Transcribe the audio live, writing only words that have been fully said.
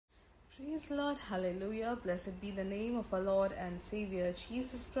Praise the Lord, hallelujah. Blessed be the name of our Lord and Savior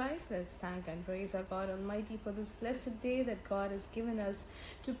Jesus Christ. Let's thank and praise our God Almighty for this blessed day that God has given us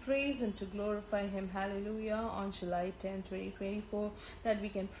to praise and to glorify Him. Hallelujah. On July 10, 2024, that we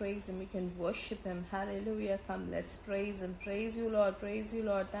can praise Him, we can worship Him. Hallelujah. Come, let's praise Him. Praise you, Lord. Praise you,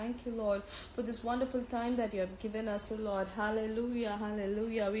 Lord. Thank you, Lord, for this wonderful time that you have given us, O Lord. Hallelujah.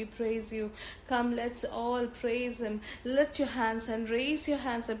 Hallelujah. We praise you. Come, let's all praise Him. Lift your hands and raise your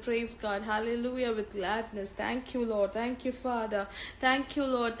hands and praise God. Hallelujah, with gladness. Thank you, Lord. Thank you, Father. Thank you,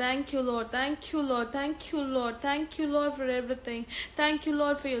 Lord. Thank you, Lord. Thank you, Lord. Thank you, Lord. Thank you, Lord, for everything. Thank you,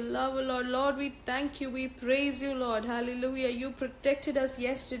 Lord, for your love, Lord. Lord, we thank you. We praise you, Lord. Hallelujah. You protected us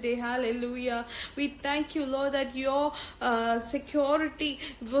yesterday. Hallelujah. We thank you, Lord, that your security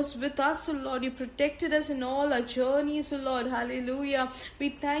was with us, O Lord. You protected us in all our journeys, O Lord. Hallelujah. We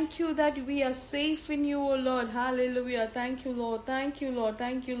thank you that we are safe in you, O Lord. Hallelujah. Thank you, Lord. Thank you, Lord.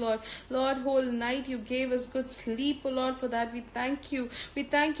 Thank you, Lord. Lord, whole night you gave us good sleep, O Lord. For that we thank you. We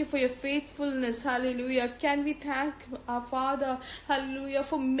thank you for your faithfulness. Hallelujah. Can we thank our Father? Hallelujah.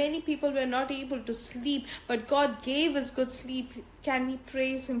 For many people were not able to sleep, but God gave us good sleep. Can we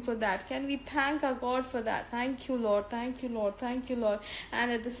praise Him for that? Can we thank our God for that? Thank you, Lord. Thank you, Lord. Thank you, Lord. And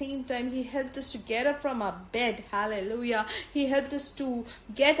at the same time, He helped us to get up from our bed. Hallelujah. He helped us to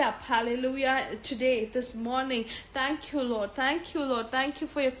get up. Hallelujah. Today, this morning. Thank you, Lord. Thank you, Lord. Thank you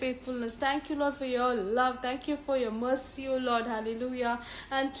for your faithfulness. Thank you, Lord, for your love. Thank you for your mercy, O Lord. Hallelujah.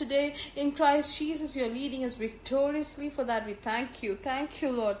 And today, in Christ Jesus, you're leading us victoriously. For that, we thank you. Thank you,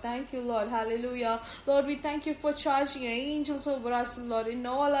 Lord. Thank you, Lord. Hallelujah. Lord, we thank you for charging your angels over us, Lord, in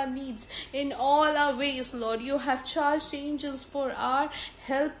all our needs, in all our ways, Lord. You have charged angels for our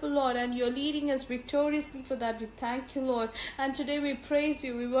help, Lord, and you're leading us victoriously. For that we thank you, Lord. And today we praise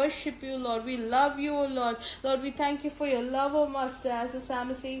you, we worship you, Lord. We love you, O Lord. Lord, we thank you for your love, O Master, as the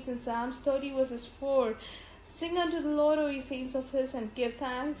psalmist says in Psalms 30 verses 4. Sing unto the Lord, O ye saints of His, and give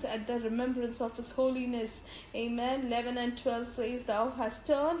thanks at the remembrance of His holiness. Amen. 11 and 12 says, Thou hast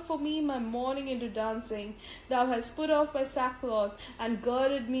turned for me my mourning into dancing. Thou hast put off my sackcloth, and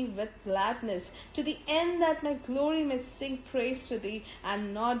girded me with gladness, to the end that my glory may sing praise to Thee,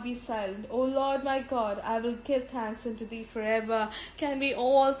 and not be silent. O Lord my God, I will give thanks unto Thee forever. Can we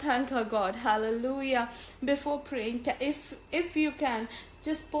all thank our God? Hallelujah. Before praying, if you can,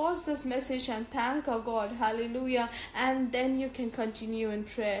 just pause this message and thank our God. Hallelujah. And then you can continue in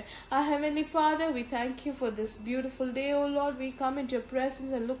prayer. Our Heavenly Father, we thank you for this beautiful day, O Lord. We come into your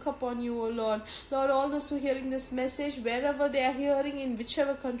presence and look upon you, O Lord. Lord, all those who are hearing this message, wherever they are hearing, in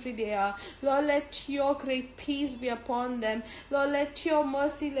whichever country they are, Lord, let your great peace be upon them. Lord, let your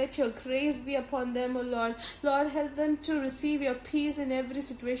mercy, let your grace be upon them, O Lord. Lord, help them to receive your peace in every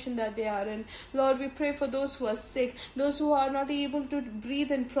situation that they are in. Lord, we pray for those who are sick, those who are not able to breathe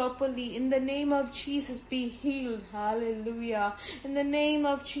in properly. In the name of Jesus, be healed. Hallelujah. In the name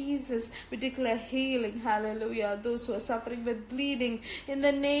of Jesus, we declare healing. Hallelujah. Those who are suffering with bleeding, in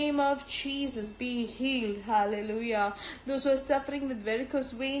the name of Jesus, be healed. Hallelujah. Those who are suffering with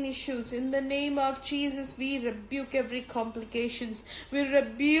varicose vein issues, in the name of Jesus, we rebuke every complications. We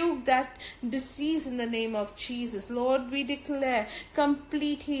rebuke that disease in the name of Jesus. Lord, we declare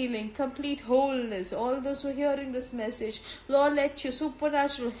complete healing, complete wholeness. All those who are hearing this message, Lord, let your supernatural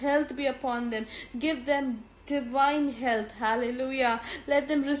health be upon them. Give them divine health. Hallelujah. Let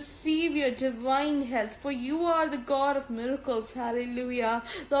them receive your divine health, for you are the God of miracles. Hallelujah.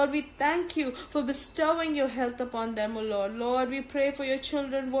 Lord, we thank you for bestowing your health upon them, O Lord. Lord, we pray for your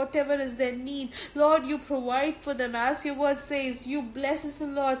children, whatever is their need. Lord, you provide for them, as your word says. You bless us, O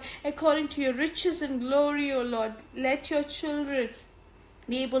Lord, according to your riches and glory, O Lord. Let your children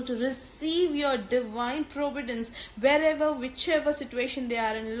be able to receive your divine providence wherever, whichever situation they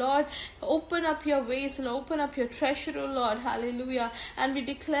are in. Lord, open up your ways, Lord. Open up your treasure, O Lord. Hallelujah. And we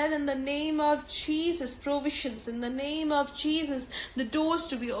declare in the name of Jesus provisions. In the name of Jesus, the doors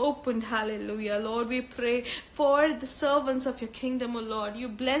to be opened. Hallelujah. Lord, we pray for the servants of your kingdom, O Lord. You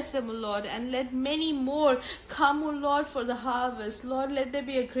bless them, O Lord, and let many more come, O Lord, for the harvest. Lord, let there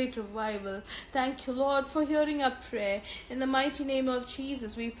be a great revival. Thank you, Lord, for hearing our prayer. In the mighty name of Jesus,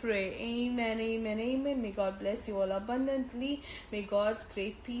 we pray. Amen, amen, amen. May God bless you all abundantly. May God's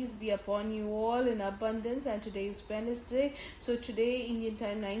great peace be upon you all in abundance. And today is Wednesday. So today, Indian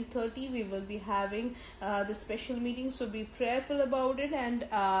time 9:30, we will be having the special meeting. So be prayerful about it and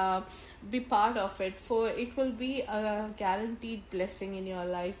be part of it, for it will be a guaranteed blessing in your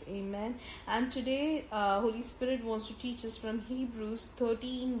life. Amen. And today, Holy Spirit wants to teach us from Hebrews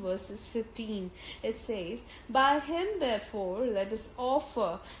 13 verses 15. It says, By Him therefore let us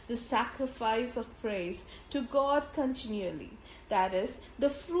offer the sacrifice of praise to God continually. that is the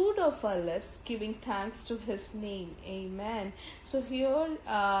fruit of our lips, giving thanks to his name. Amen. So here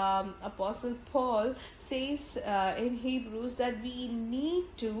Apostle Paul says in Hebrews that we need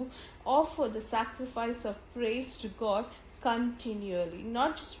to offer the sacrifice of praise to God continually,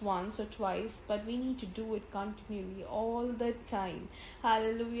 not just once or twice, but we need to do it continually all the time.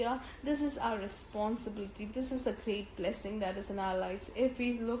 Hallelujah. This is our responsibility. This is a great blessing that is in our lives. If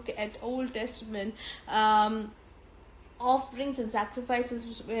we look at Old Testament, offerings and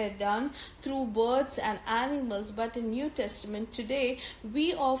sacrifices were done through birds and animals, but in New Testament today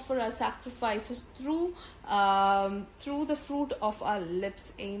we offer our sacrifices through the fruit of our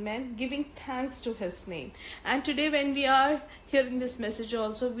lips. Amen. Giving thanks to his name. And today when we are hearing this message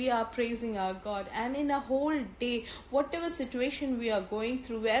also, we are praising our God, and in a whole day, whatever situation we are going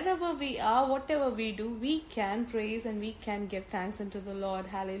through, wherever we are, whatever we do, we can praise and we can give thanks unto the Lord.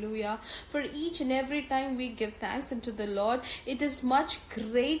 Hallelujah. For each and every time we give thanks unto the Lord, it is much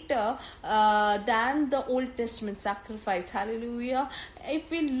greater than the Old Testament sacrifice. Hallelujah. If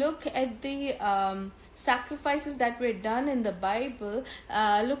we look at the sacrifices that were done in the Bible,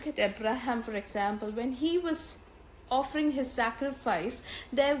 look at Abraham, for example. When he was offering his sacrifice,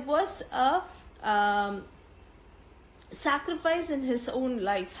 there was a sacrifice in his own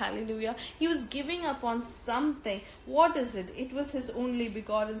life. Hallelujah. He was giving up on something. What is it? It was his only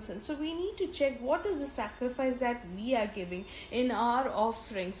begotten son. So we need to check what is the sacrifice that we are giving in our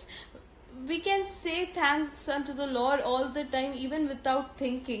offerings. We can say thanks unto the Lord all the time, even without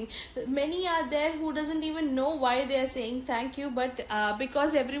thinking. Many are there who doesn't even know why they are saying thank you, but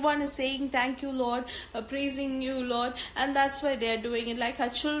because everyone is saying thank you Lord, praising you Lord, and that's why they are doing it. Like our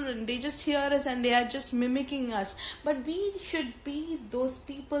children, they just hear us and they are just mimicking us. But we should be those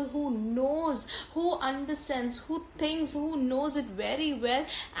people who knows, who understands, who thinks, who knows it very well,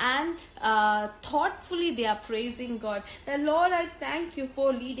 and thoughtfully they are praising God. That Lord, I thank you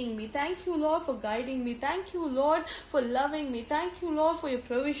for leading me. Thank you Lord for guiding me. Thank you Lord for loving me. Thank you Lord for your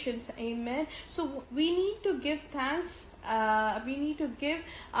provisions. Amen. So we need to give thanks. We need to give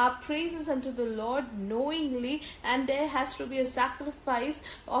our praises unto the Lord knowingly, and there has to be a sacrifice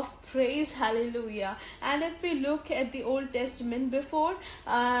of praise. Hallelujah. And if we look at the Old Testament, before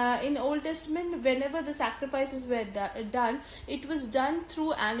in Old Testament, whenever the sacrifices were done, it was done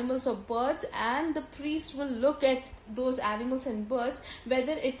through animals or birds, and the priest will look at those animals and birds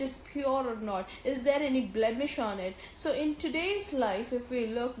whether it is pure or not. Is there any blemish on it? So in today's life, if we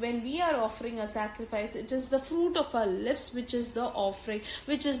look, when we are offering a sacrifice, it is the fruit of our lips which is the offering,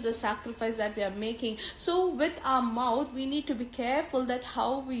 which is the sacrifice that we are making. So with our mouth, we need to be careful that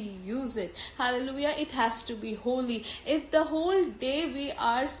how we use it. Hallelujah. It has to be holy. If the whole day we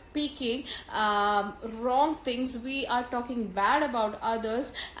are speaking wrong things, we are talking bad about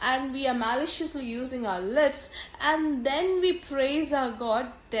others, and we are maliciously using our lips, and then we praise our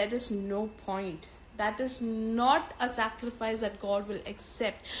God, there is no point. That is not a sacrifice that God will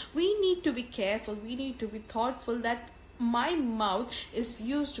accept. We need to be careful. We need to be thoughtful that my mouth is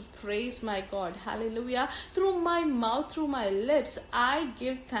used to praise my God. Hallelujah. Through my mouth, through my lips, I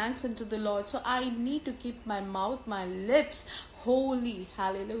give thanks unto the Lord. So I need to keep my mouth, my lips holy.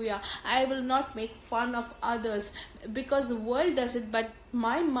 Hallelujah. I will not make fun of others because the world does it, but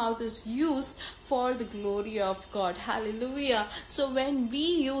my mouth is used for the glory of God. Hallelujah. So when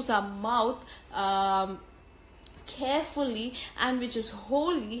we use our mouth carefully and which is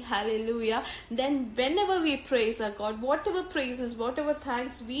holy, hallelujah, then whenever we praise our God, whatever praises, whatever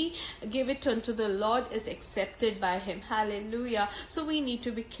thanks we give it unto the Lord is accepted by him. Hallelujah. So we need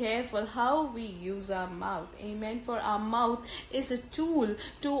to be careful how we use our mouth. Amen. For our mouth is a tool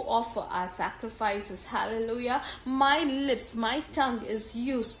to offer our sacrifices. Hallelujah. My lips, my tongue is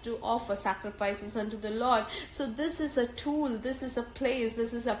used to offer sacrifices unto the Lord. So this is a tool, this is a place,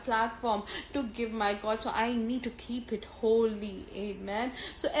 this is a platform to give my God. So I need to keep it holy. Amen.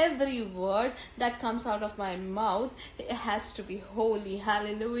 So every word that comes out of my mouth, it has to be holy.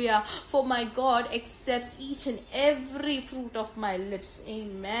 Hallelujah. For my God accepts each and every fruit of my lips.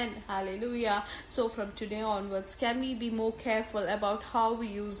 Amen. Hallelujah. So from today onwards, can we be more careful about how we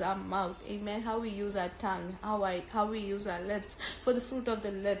use our mouth? Amen. How we use our tongue, how we use our lips. For the fruit of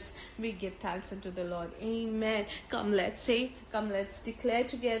the lips, we give thanks unto the Lord. Amen. Come, let's say, come, let's declare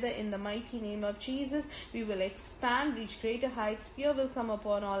together in the mighty name of Jesus. We will expand, reach greater heights. Fear will come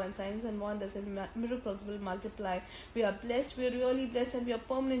upon all, and signs and wonders and miracles will multiply. We are blessed, we are really blessed, and we are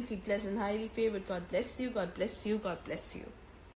permanently blessed and highly favored. God bless you, God bless you, God bless you.